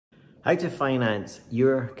How to finance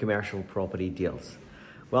your commercial property deals.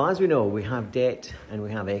 Well, as we know, we have debt and we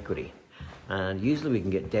have equity. And usually we can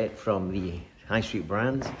get debt from the high street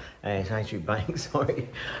brands, high street banks, sorry.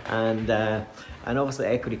 And obviously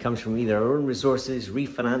equity comes from either our own resources,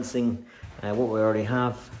 refinancing what we already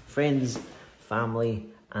have, friends, family,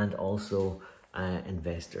 and also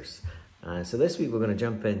investors. So this week we're going to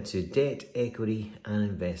jump into debt, equity, and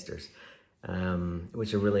investors.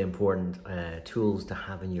 Which are really important tools to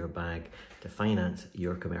have in your bag to finance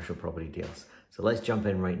your commercial property deals. So let's jump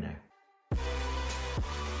in right now.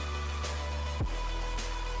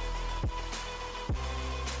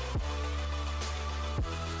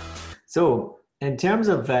 So in terms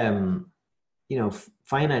of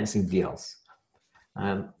financing deals,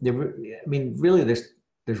 really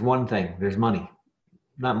there's one thing, there's money.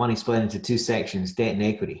 That money split into two sections, debt and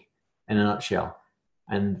equity, in a nutshell.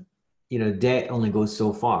 And debt only goes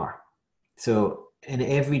so far. So in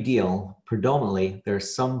every deal, predominantly,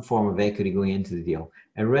 there's some form of equity going into the deal.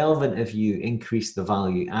 Irrelevant if you increase the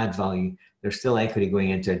value, add value, there's still equity going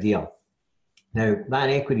into a deal. Now, that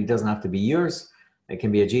equity doesn't have to be yours. It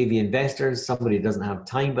can be a JV investors, somebody who doesn't have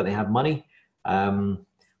time, but they have money.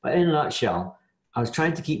 But in a nutshell, I was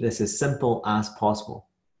trying to keep this as simple as possible.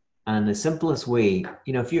 And the simplest way,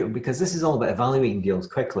 because this is all about evaluating deals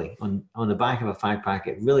quickly on the back of a fact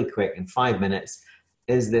packet, really quick, in 5 minutes,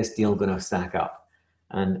 is this deal going to stack up?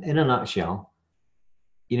 And in a nutshell,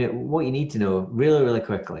 what you need to know really, really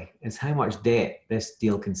quickly is how much debt this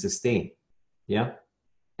deal can sustain. Yeah.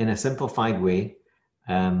 In a simplified way,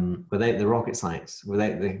 without the rocket science,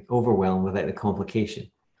 without the overwhelm, without the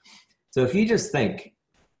complication. So if you just think,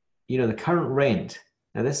 the current rent,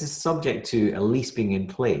 now this is subject to a lease being in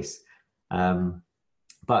place,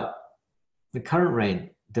 but the current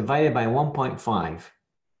rent divided by 1.5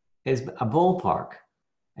 is a ballpark.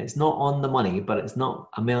 It's not on the money, but it's not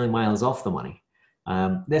a million miles off the money.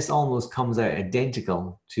 This almost comes out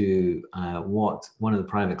identical to what one of the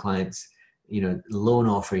private clients, loan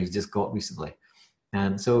offer he's just got recently.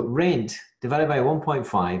 So rent divided by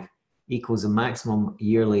 1.5 equals the maximum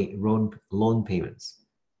yearly loan payments,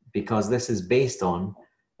 because this is based on,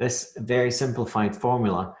 this very simplified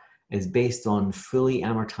formula is based on fully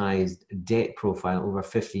amortized debt profile over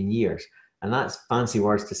 15 years. And that's fancy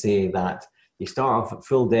words to say that you start off at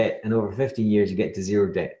full debt and over 15 years you get to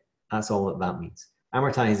zero debt. That's all that means.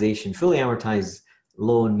 Amortization, fully amortized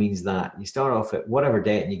loan means that you start off at whatever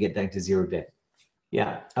debt and you get down to zero debt.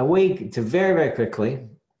 Yeah, a way to very, very quickly,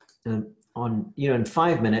 in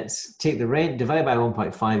 5 minutes, take the rent, divide by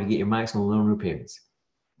 1.5, you get your maximum loan repayments.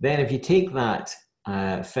 Then if you take that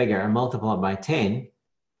figure and multiply it by 10,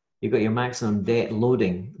 you've got your maximum debt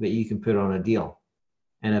loading that you can put on a deal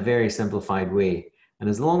in a very simplified way. And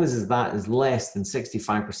as long as that is less than 65%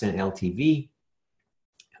 LTV,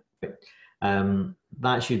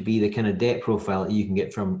 that should be the kind of debt profile that you can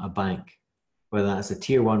get from a bank, whether that's a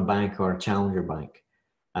tier 1 bank or a challenger bank.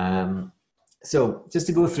 So just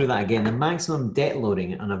to go through that again, the maximum debt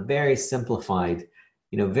loading on a very simplified,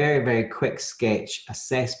 very, very quick sketch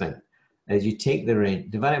assessment is you take the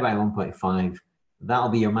rent, divide it by 1.5, that'll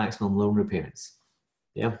be your maximum loan repayments.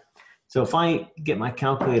 Yeah. So if I get my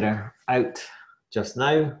calculator out just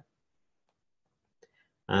now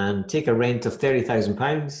and take a rent of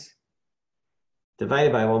 £30,000,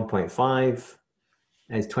 divided by 1.5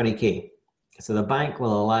 is 20K. So the bank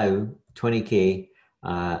will allow 20K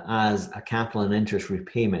as a capital and interest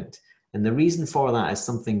repayment. And the reason for that is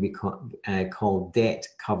something called debt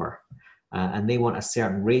cover. And they want a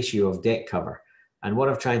certain ratio of debt cover. And what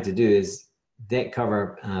I've tried to do is debt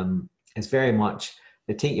cover is very much,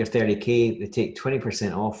 they take your 30K, they take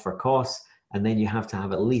 20% off for costs, and then you have to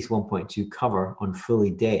have at least 1.2 cover on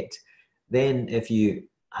fully debt. Then if you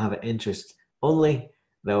have it interest only,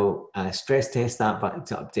 they'll stress test that but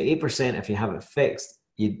to up to 8%. If you have it fixed,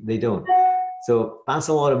 they don't. So that's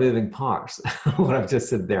a lot of moving parts, what I've just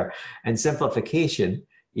said there. And simplification,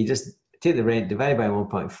 you just take the rent, divide by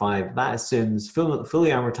 1.5. That assumes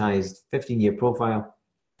fully amortized 15-year profile.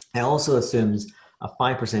 It also assumes a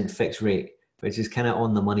 5% fixed rate, which is kind of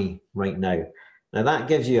on the money right now. Now that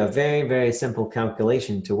gives you a very, very simple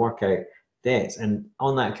calculation to work out debts. And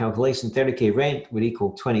on that calculation, 30K rent would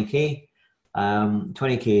equal 20K,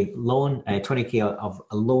 20K loan, 20K of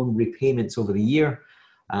loan repayments over the year,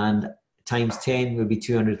 and times 10 would be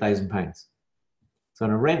 £200,000. So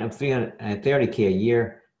on a rent of 30K a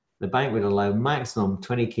year, the bank would allow maximum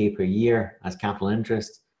 20K per year as capital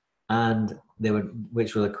interest, and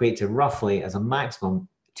which will equate to roughly as a maximum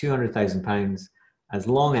 £200,000, as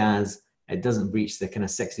long as it doesn't breach the kind of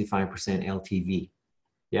 65% LTV.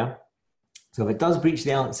 Yeah. So if it does breach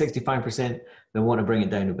the 65%, then want to bring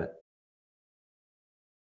it down a bit.